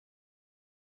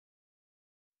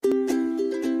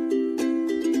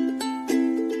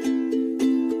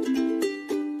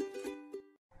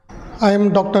I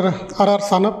am Dr. R.R.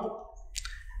 Sanap,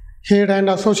 Head and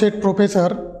Associate Professor,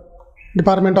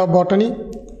 Department of Botany,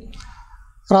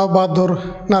 Rao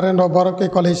Bahadur Narendra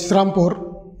Baroke College, Rampur.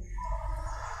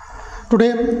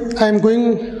 Today I am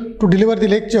going to deliver the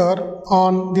lecture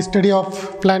on the study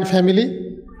of plant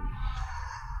family.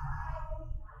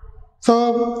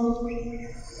 So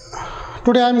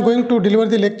today I am going to deliver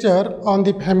the lecture on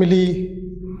the family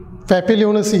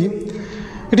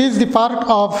Papilionaceae. It is the part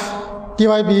of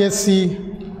T.Y.B.Sc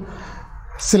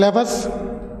syllabus,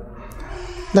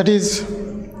 that is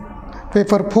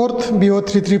paper 4th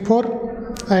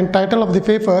BO334, and title of the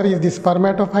paper is the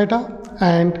Spermatophyta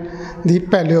and the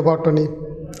Paleobotany.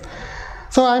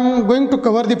 So I am going to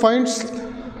cover the points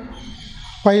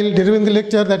while delivering the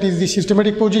lecture, that is the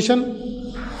systematic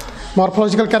position,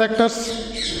 morphological characters,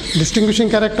 distinguishing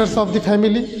characters of the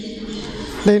family,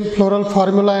 then floral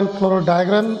formula and floral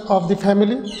diagram of the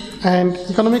family, and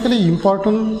economically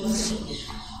importance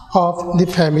of the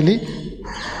family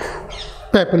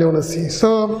Papilionaceae.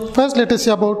 So first let us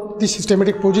see about the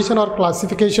systematic position or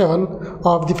classification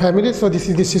of the family. So this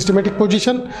is the systematic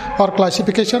position or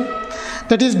classification,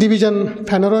 that is division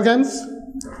phanerogams,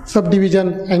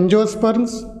 subdivision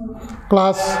angiosperms,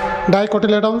 class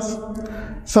dicotyledons,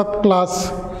 subclass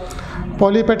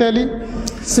polypetalae,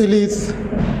 Silis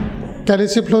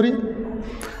caliciflori,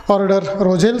 order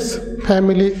Roselles,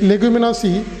 family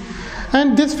Leguminosae,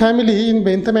 and this family in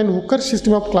Bentham and Hooker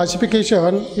system of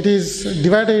classification, it is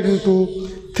divided into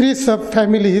three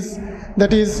subfamilies,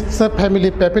 that is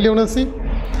subfamily Papilionaceae,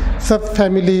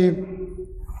 subfamily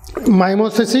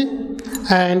Mimosaceae,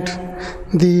 and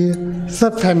the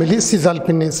subfamily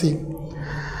Cisalpinaceae.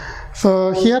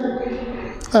 So here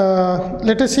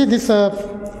let us see this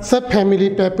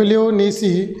subfamily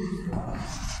Papilionaceae,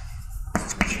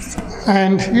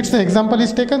 and its example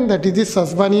is taken, that is the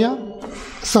Susbania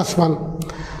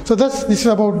sus1. So thus this is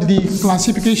about the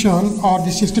classification or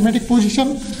the systematic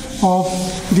position of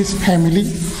this family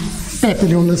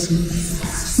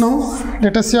Papilionaceae. Now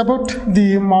let us see about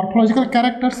the morphological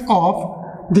characters of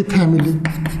the family.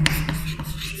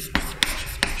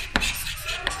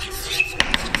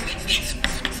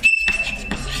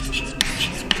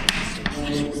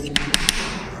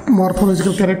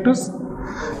 Morphological characters.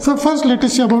 So first let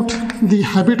us see about the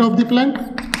habit of the plant.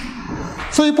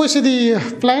 So if we see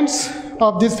the plants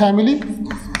of this family,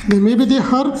 they may be the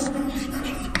herbs,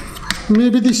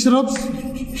 maybe the shrubs,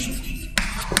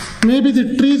 maybe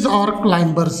the trees or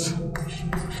climbers.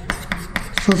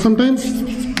 So sometimes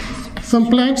some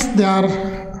plants they are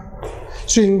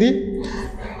showing the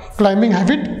climbing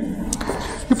habit.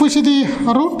 If we see the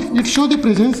root, it shows the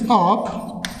presence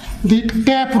of the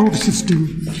tap root system.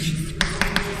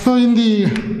 So in the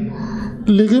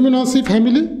Leguminosae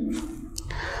family,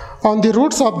 on the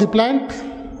roots of the plant,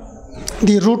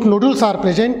 the root nodules are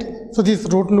present. So these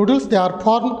root nodules, they are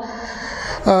formed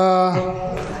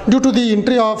due to the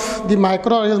entry of the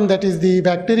microorganism, that is the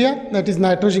bacteria, that is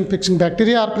nitrogen fixing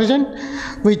bacteria are present,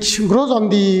 which grows on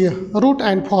the root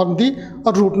and form the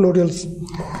root nodules.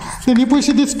 Then if we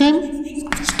see the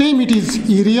stem it is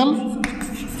aerial,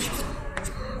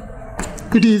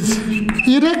 it is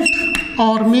erect,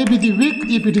 or maybe the wick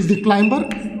if it is the climber.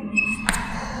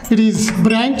 It is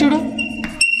branched,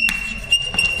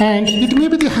 and it may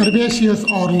be the herbaceous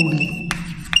or woody.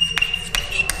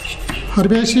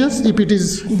 Herbaceous if it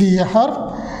is the herb,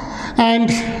 and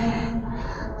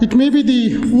it may be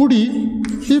the woody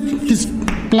if these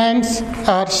plants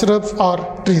are shrubs or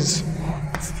trees.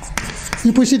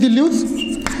 If we see the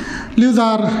leaves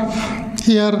are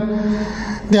here,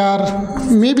 they are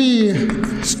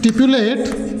maybe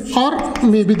stipulate or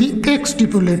maybe the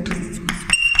exstipulate.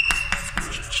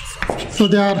 So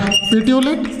they are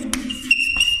petiolate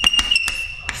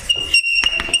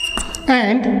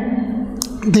and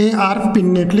they are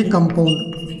pinnately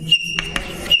compound.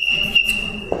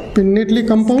 Pinnately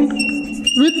compound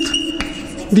with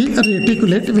the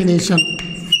reticulate venation.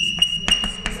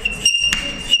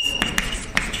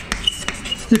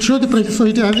 It shows the presence, so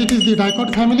as it is the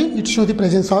dicot family, it shows the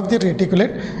presence of the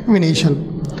reticulate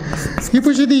venation. If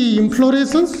we see the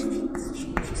inflorescence,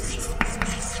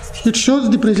 it shows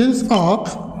the presence of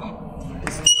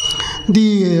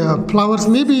the flowers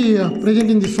may be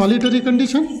present in the solitary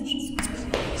condition.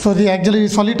 So the axillary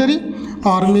solitary,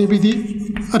 or maybe the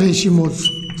racemose.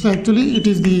 So actually it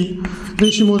is the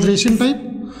racemose raceme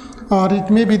type, or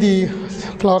it may be the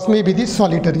flowers may be the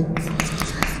solitary.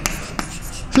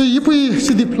 So if we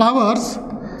see the flowers,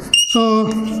 so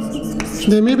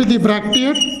they may be the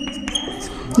bracteate.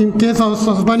 In case of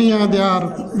Susbania, they are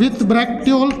with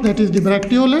bracteole, that is the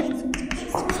bracteolate,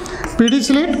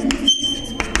 pedicellate,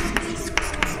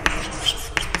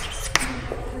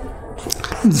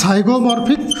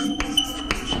 zygomorphic,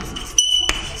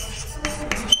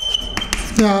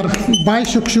 they are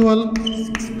bisexual,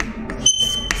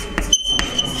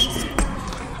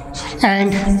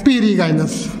 and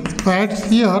perigynous. Right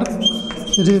here,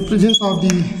 there is presence of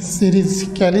the series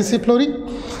Calyciflory.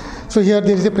 So here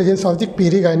there is a presence of the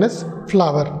perigynous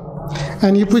flower.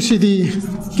 And if we see the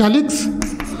calyx,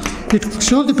 it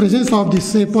shows the presence of the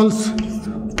sepals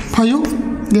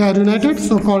 5. They are united,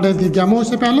 so called as the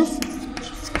gamosepalous,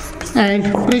 and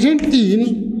present in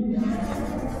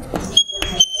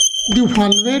the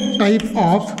valvate type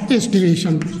of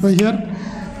estivation. So here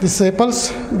the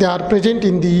sepals, they are present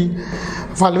in the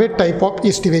valvate type of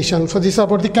estivation. So this is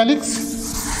about the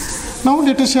calyx. Now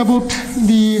let us see about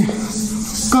the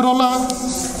corolla,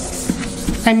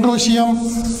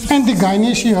 androecium, and the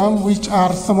gynoecium, which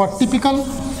are somewhat typical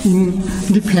in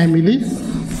the family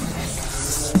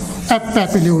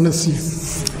Papilionaceae.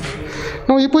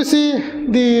 Now if we see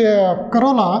the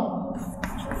corolla,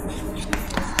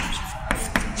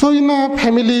 so in a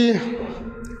family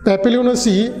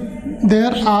Papilionaceae,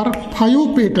 there are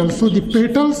 5 petals. So the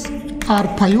petals are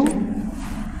 5,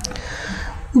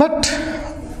 but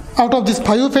out of these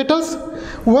 5 petals,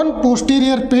 one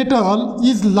posterior petal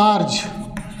is large.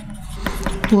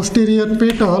 Posterior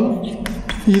petal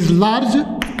is large.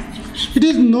 It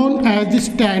is known as the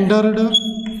standard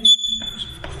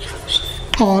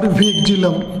or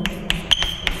vigilum.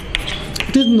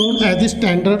 It is known as the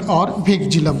standard or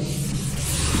vigilum.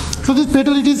 So this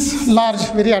petal, it is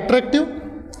large, very attractive.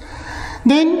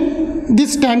 Then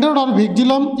this standard or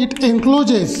vigilum, it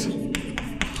encloses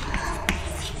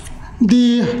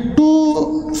the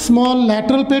 2 small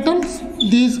lateral petals.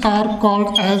 These are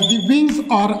called as the wings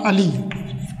or ali.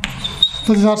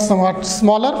 So these are somewhat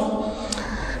smaller.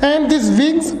 And these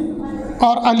wings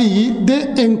or ali,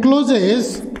 they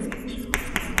encloses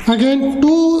again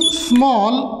 2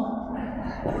 small,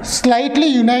 slightly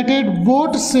united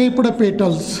boat-shaped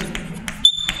petals.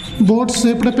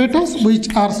 Boat-shaped petals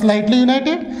which are slightly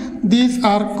united. These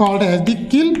are called as the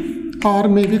keel, or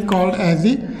maybe called as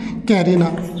the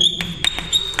carina.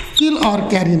 Keel or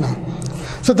carina.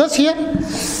 So thus here,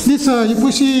 this if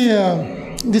we see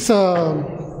this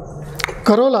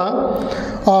corolla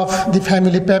of the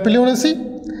family Papilionaceae,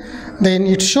 then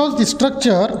it shows the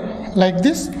structure like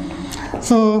this.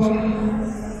 So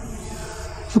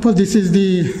suppose this is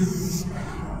the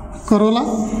corolla.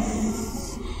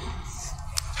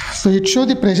 So it shows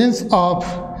the presence of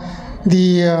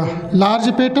the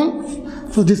large petal.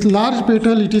 So this large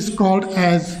petal, it is called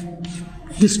as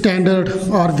the standard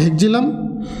or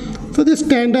vigilum. So the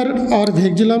standard or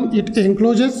vigilum, it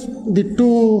encloses the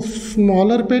 2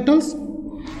 smaller petals.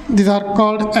 These are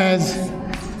called as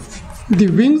the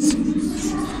wings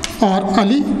or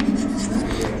ali.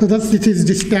 So thus this is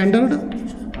the standard,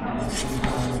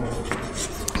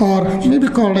 or maybe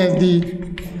called as the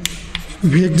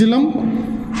vigilum.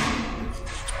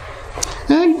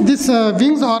 And this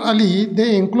wings or ali,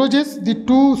 they encloses the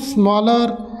 2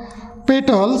 smaller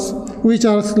petals which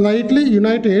are slightly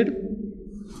united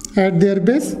at their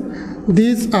base.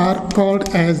 These are called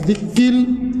as the keel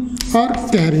or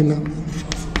carina.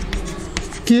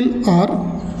 Keel or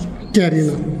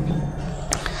carina.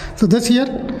 So thus here,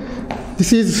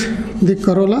 this is the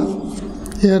corolla.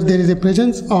 Here there is a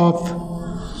presence of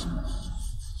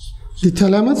the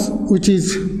thalamus, which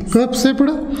is curve-shaped,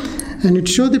 and it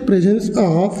shows the presence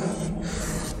of,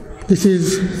 this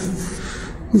is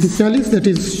the calyx, that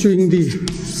is showing the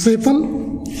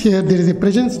sepal. Here there is a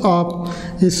presence of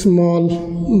a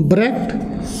small bract,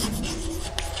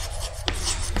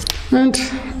 and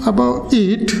above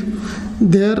it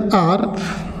there are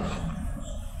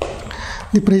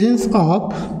the presence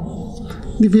of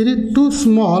the very 2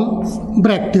 small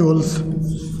bracteoles.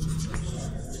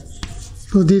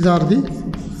 So these are the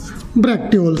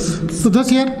bracteoles. So thus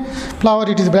here flower,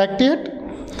 it is bracteate.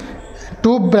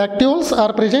 2 bracteoles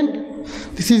are present.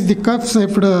 This is the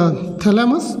curve-shaped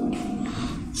thalamus.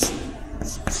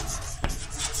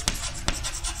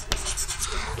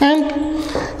 And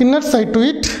inner side to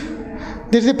it,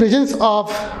 there is a presence of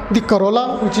the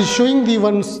corolla, which is showing the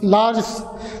one large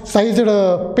sized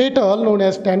petal known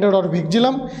as standard or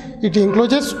vigilum. It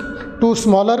encloses 2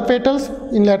 smaller petals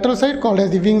in lateral side called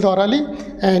as the wings or ali,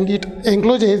 and it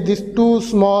encloses these 2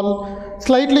 small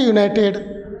slightly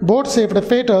united boat-shaped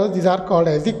petals. These are called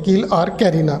as the keel or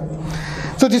carina.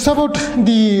 So this is about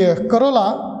the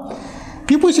corolla.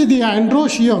 If we see the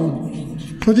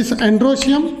androecium, so this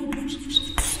androecium,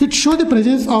 it shows the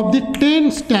presence of the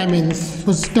 10 stamens.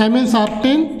 So stamens are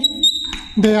 10.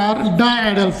 They are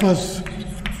diadelphous.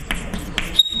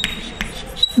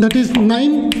 That is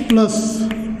 9 plus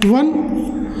 1.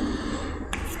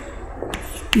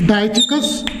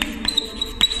 Diathecus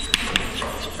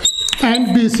and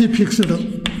basifixed,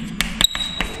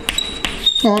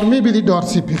 or maybe the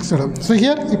dorsifixed. So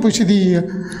here you push the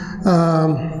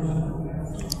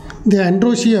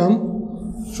androecium.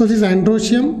 So this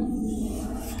androecium,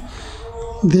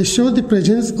 they show the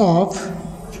presence of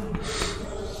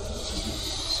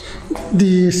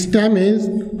the stamens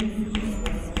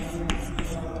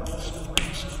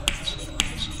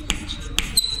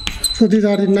So these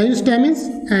are the 9 stamens,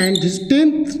 and this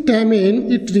 10th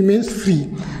stamen, it remains free.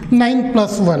 9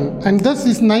 plus 1, and thus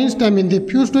these 9 stamen, they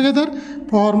fuse together,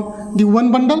 form the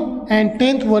one bundle, and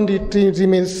 10th one it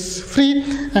remains free,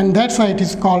 and that's why it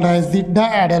is called as the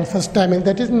diadelphous stamen,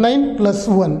 that is 9 plus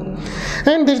 1.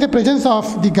 And there is the presence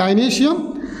of the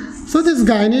gynoecium. So this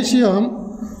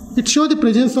gynoecium, it shows the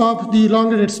presence of the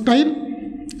elongated style,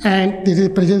 and there is a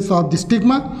presence of the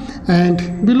stigma,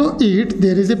 and below it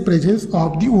there is a presence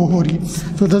of the ovary.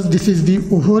 So thus this is the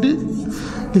ovary,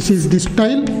 this is the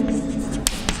style,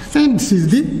 and this is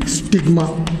the stigma.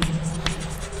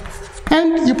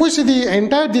 And you push the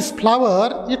entire this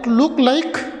flower, it look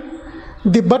like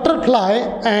the butterfly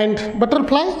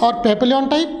or papillon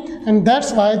type, and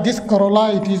that's why this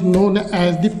corolla, it is known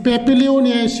as the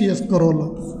Papilionaceous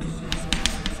corolla.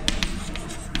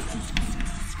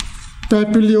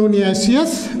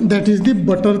 Papilionaceous, that is the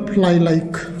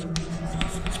butterfly-like.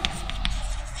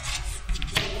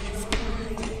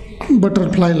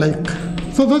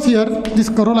 So thus here, this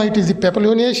corolla, it is the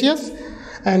Papilionaceous,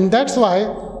 and that's why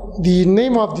the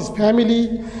name of this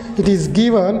family, it is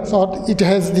given, so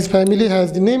this family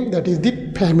has the name, that is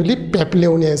the family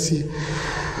Papilionaceae.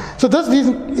 So thus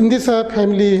in this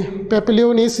family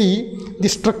Papilionaceae, the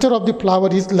structure of the flower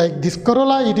is like this.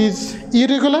 Corolla, it is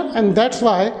irregular, and that's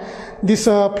why this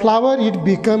flower, it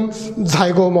becomes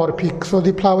zygomorphic. So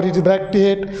the flower is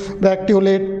bracteate,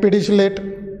 bracteolate, pedicellate,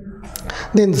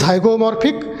 then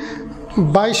zygomorphic,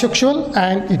 bisexual,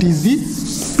 and it is the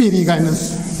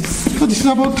perigynous. So this is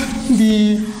about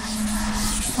the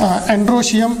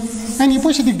androecium, and you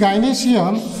push the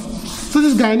gynoecium. So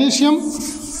this gynoecium,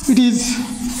 it is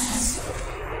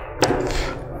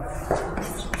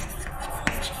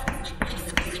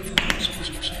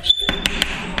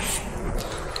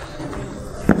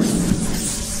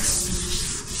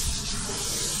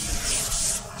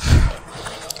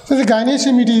the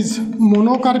gynoecium, it is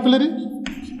monocarpellary.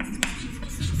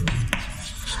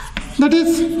 That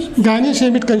is,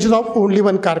 gynoecium, it consists of only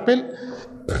one carpel.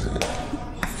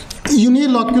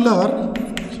 Unilocular,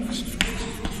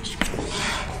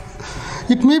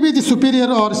 it may be the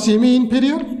superior or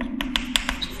semi-inferior.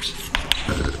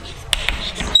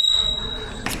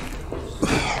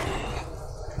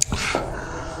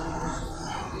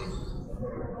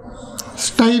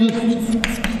 Style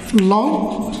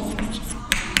long,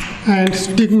 and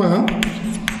stigma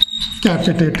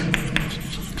capitate.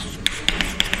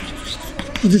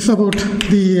 This is about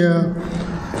the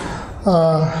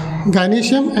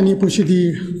gynoecium, and you push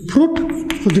the fruit.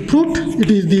 So the fruit, it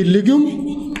is the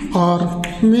legume, or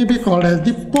may be called as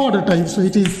the pod type. So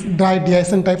it is dry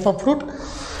dehiscent type of fruit,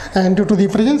 and due to the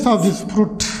presence of this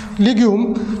fruit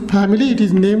legume family, it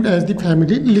is named as the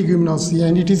family Leguminosae,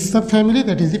 and it is subfamily,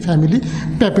 that is the family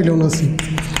Papilionaceae.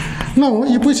 Now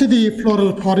you push the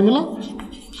floral formula.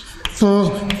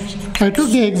 So I took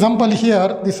the example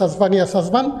here, this Asbanias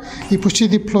husband. You push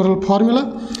the floral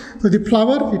formula. So the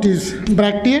flower, it is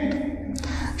bracteate,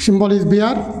 symbol is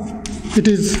Br. It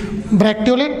is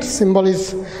bracteolate, symbol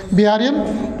is Barium.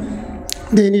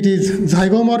 Then it is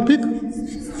zygomorphic.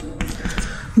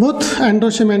 Both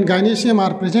androecium and gynoecium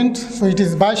are present, so it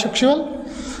is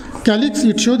bisexual. Calyx,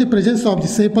 it shows the presence of the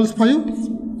sepals 5.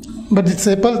 But the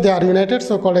sepals, they are united,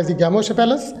 so called as the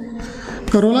gamosepalous.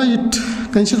 Corolla, it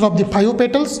consists of the 5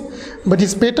 petals, but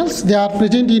these petals, they are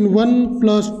present in 1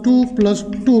 plus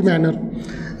 2 manner.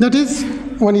 That is,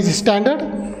 one is standard,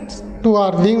 2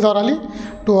 are wings orally,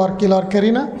 2 are keel or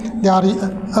carina. They are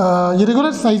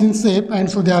irregular size in shape, and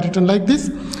so they are written like this.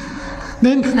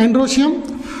 Then androecium.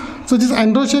 So this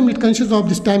androecium, it consists of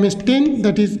the stamens 10,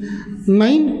 that is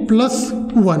 9 plus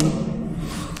 1.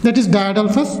 That is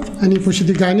diadelphous, and you push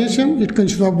the gynoecium, it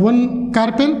consists of 1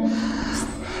 carpel,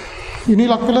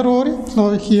 unilocular ovary.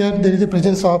 So here there is the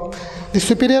presence of the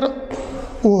superior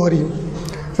ovary.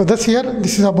 So thus here,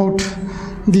 this is about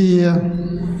the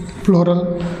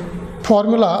floral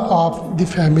formula of the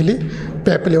family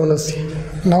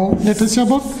Papilionaceae. Now let us see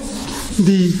about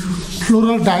the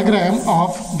floral diagram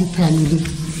of the family.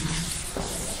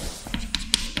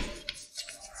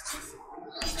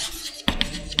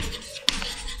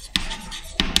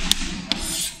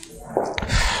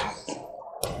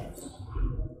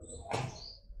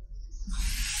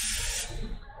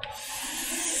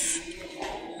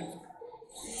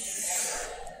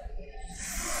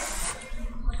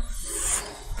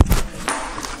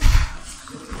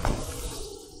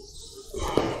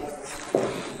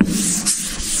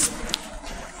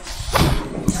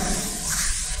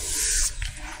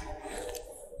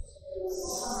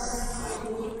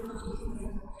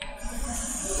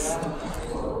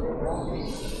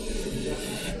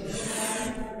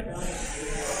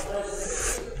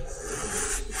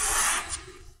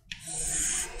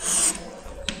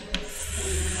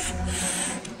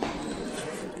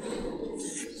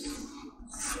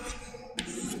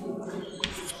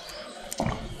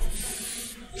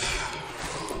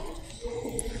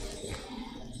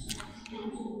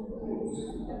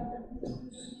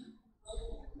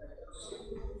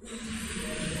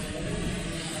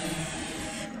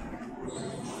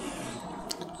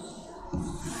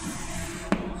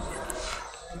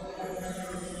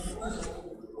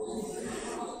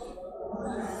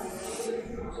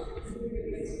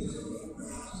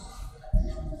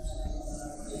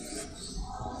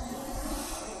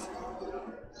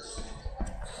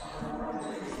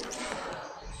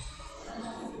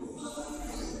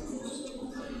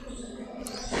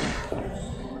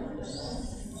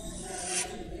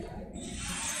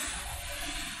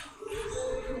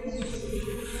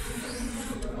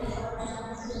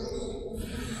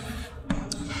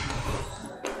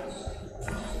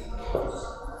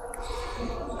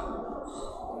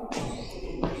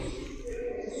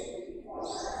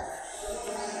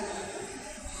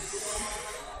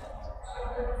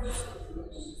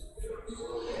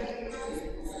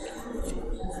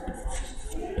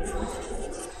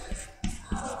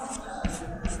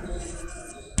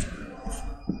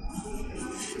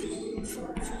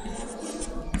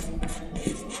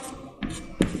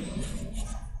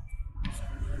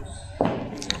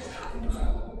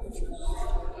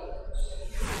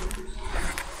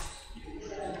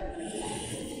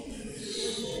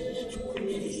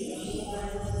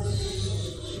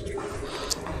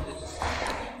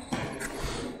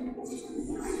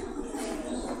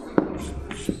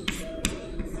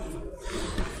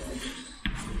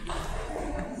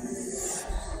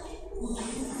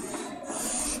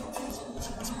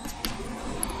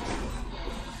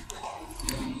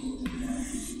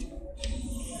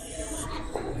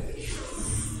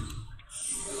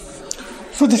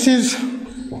 So this is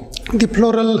the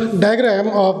floral diagram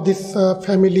of this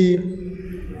family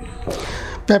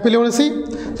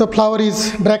Papilionaceae. The flower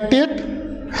is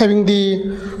bracteate, having the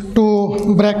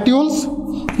two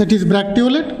bracteoles, that is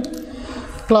bracteolate.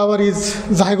 Flower is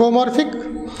zygomorphic.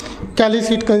 Calyx,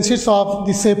 it consists of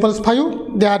the sepals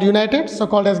 5. They are united, so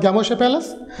called as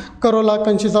gamosepalous. Corolla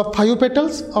consists of 5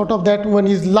 petals. Out of that, one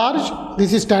is large.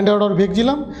 This is standard or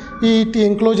vexillum. It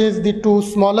encloses the 2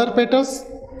 smaller petals.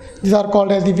 These are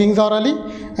called as the wings or ali,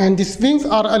 and these wings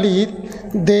or ali,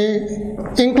 they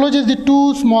encloses the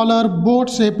 2 smaller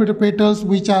boat-shaped petals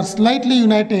which are slightly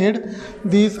united.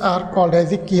 These are called as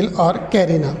the keel or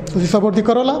carina. So this is about the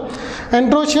corolla.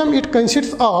 Androecium, it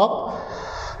consists of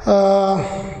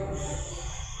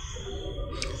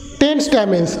 10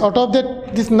 stamens. Out of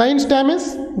that, these 9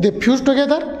 stamens, they fuse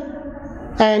together,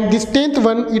 and this 10th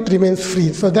one, it remains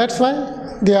free. So that's why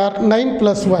they are 9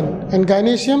 plus 1. And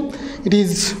gynoecium, it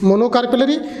is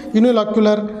monocarpellary,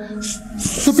 unilocular,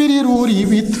 superior ovary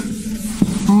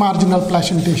with marginal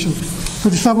placentation. So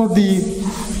this is about the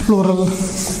floral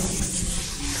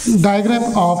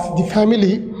diagram of the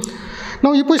family.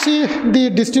 Now if we see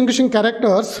the distinguishing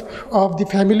characters of the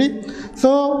family,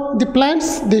 so the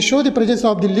plants, they show the presence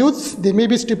of the leaves. They may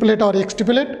be stipulate or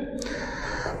exstipulate.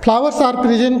 Flowers are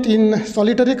present in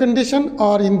solitary condition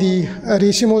or in the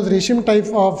raceme type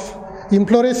of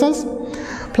inflorescence.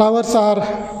 Flowers are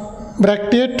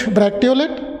bracteate,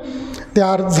 bracteolate. They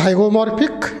are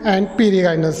zygomorphic and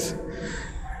perigynous.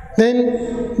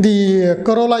 Then the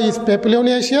corolla is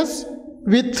papilionaceous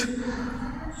with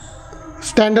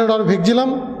standard or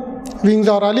vexillum, wings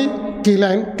or ali, keel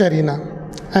and carina.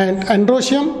 And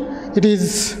androecium, it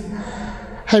is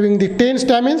having the 10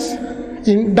 stamens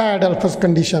in diadelphous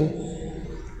condition.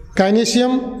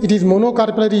 Gynoecium, it is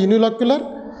monocarpellary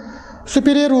unilocular,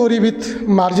 superior ovary with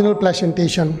marginal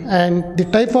placentation, and the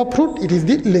type of fruit, it is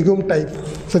the legume type.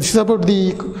 So this is about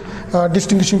the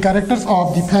distinguishing characters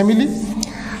of the family.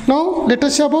 Now let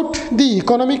us see about the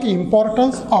economic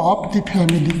importance of the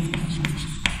family.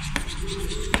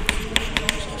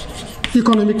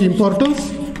 Economic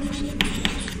importance.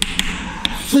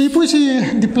 So if we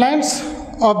see the plants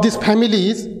of these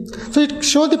families, so it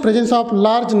shows the presence of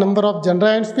large number of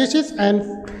genera and species, and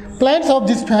plants of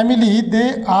this family,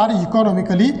 they are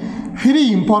economically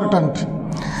very important.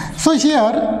 So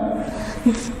here,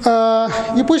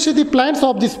 if we see the plants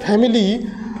of this family,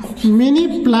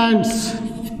 many plants,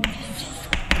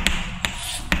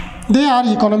 they are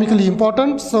economically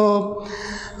important. So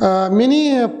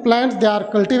many plants, they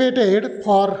are cultivated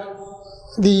for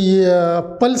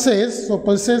the pulses. So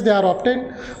pulses, they are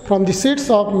obtained from the seeds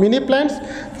of many plants.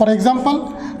 For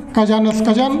example, Cajanus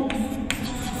cajan,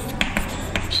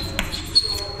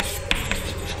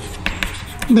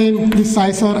 then the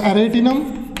Cicer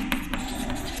aratinum,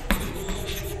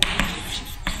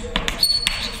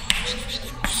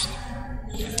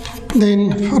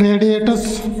 then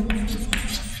Radiatus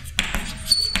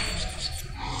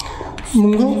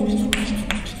mungo,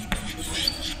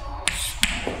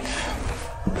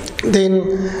 then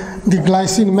the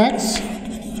Glycine max,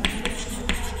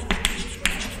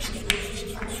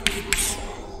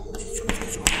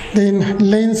 then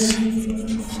Lens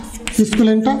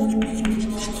esculenta.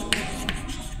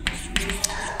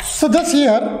 So thus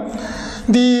here,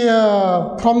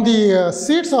 from the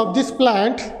seeds of this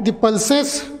plant, the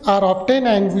pulses are obtained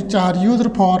and which are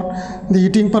used for the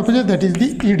eating purposes, that is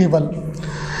the edible.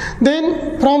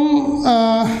 Then from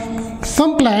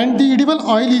some plant, the edible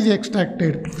oil is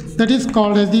extracted, that is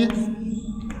called as the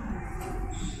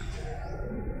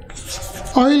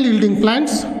oil yielding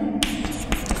plants.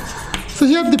 So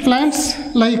here the plants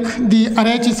like the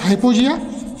Arachis hypogea,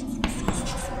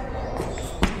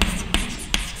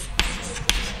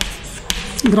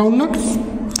 groundnut,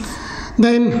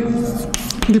 then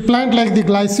the plant like the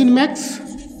Glycine max,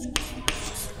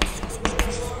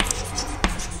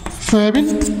 soybean.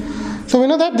 So we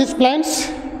know that these plants,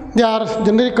 they are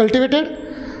generally cultivated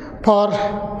for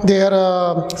their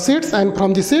seeds, and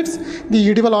from the seeds the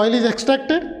edible oil is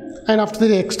extracted. and after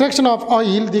the extraction of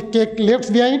oil, the cake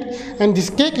left behind, and this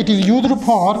cake it is used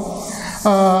for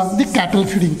the cattle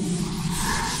feeding.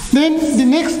 Then the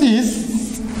next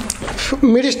is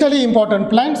medicinally important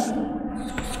plants.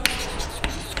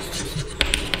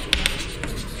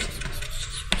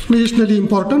 Medicinally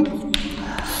important.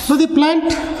 So the plant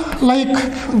like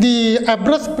the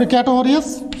Abrus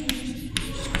precatorius,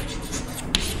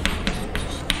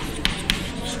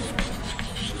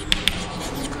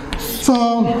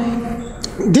 so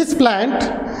this plant,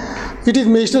 it is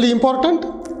medicinally important.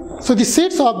 So the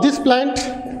seeds of this plant,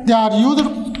 they are used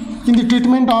in the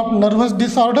treatment of nervous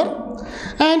disorder,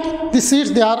 and the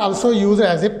seeds they are also used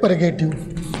as a purgative.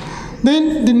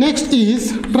 Then the next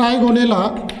is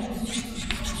Trigonella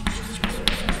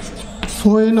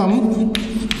Phoenum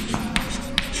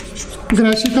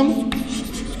Grassicum.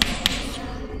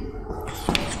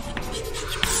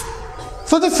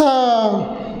 So this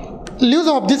leaves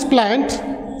of this plant,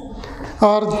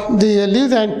 or the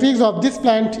leaves and twigs of this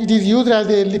plant, it is used as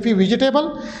a leafy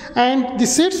vegetable, and the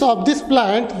seeds of this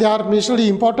plant, they are medicinally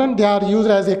important. They are used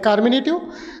as a carminative,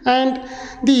 and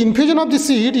the infusion of the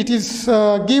seed, it is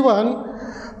given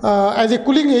as a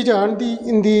cooling agent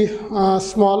in the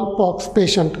smallpox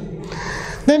patient.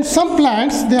 Then some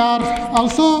plants, they are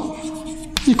also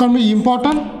economically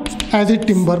important as a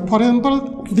timber. For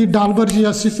example, the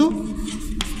Dalbergia sisu.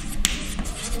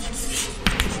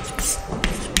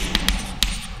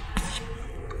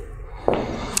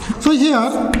 So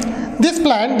here, this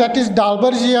plant, that is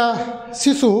Dalbergia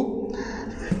sisu,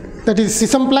 that is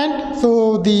sesame plant.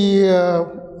 So the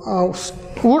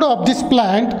wood of this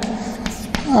plant,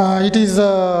 it is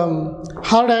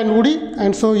hard and woody,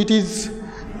 and so it is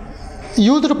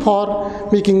used for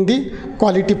making the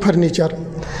quality furniture.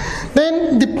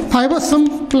 Then the fiber,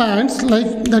 some plants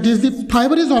like, that is the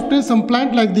fiber is obtained some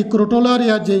plant like the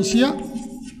Crotalaria gentiana.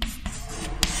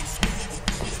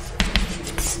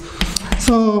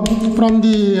 So from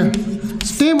the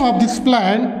stem of this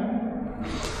plant,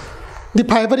 the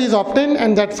fiber is obtained,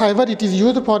 and that fiber it is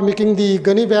used for making the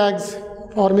gunny bags,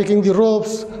 or making the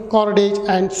ropes, cordage,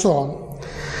 and so on.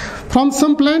 From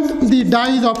some plant, the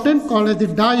dye is obtained, called as the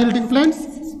dye-yielding plants.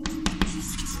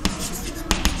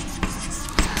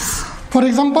 For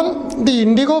example, the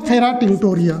Indigofera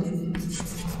tinctoria.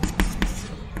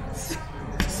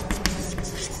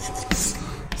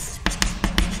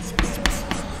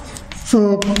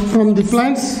 So from the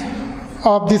plants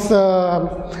of this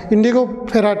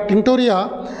Indigofera tinctoria,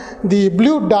 the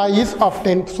blue dye is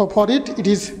obtained. So for it, it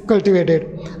is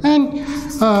cultivated. And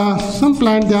some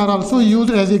plants, they are also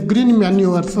used as a green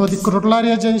manure. So the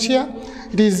Crotalaria gentiana,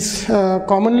 it is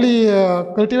commonly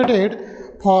cultivated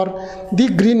for the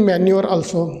green manure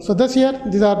also. So thus here,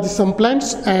 these are some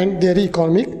plants and their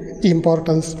economic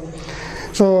importance.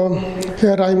 So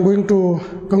here I am going to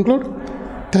conclude.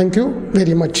 Thank you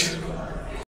very much.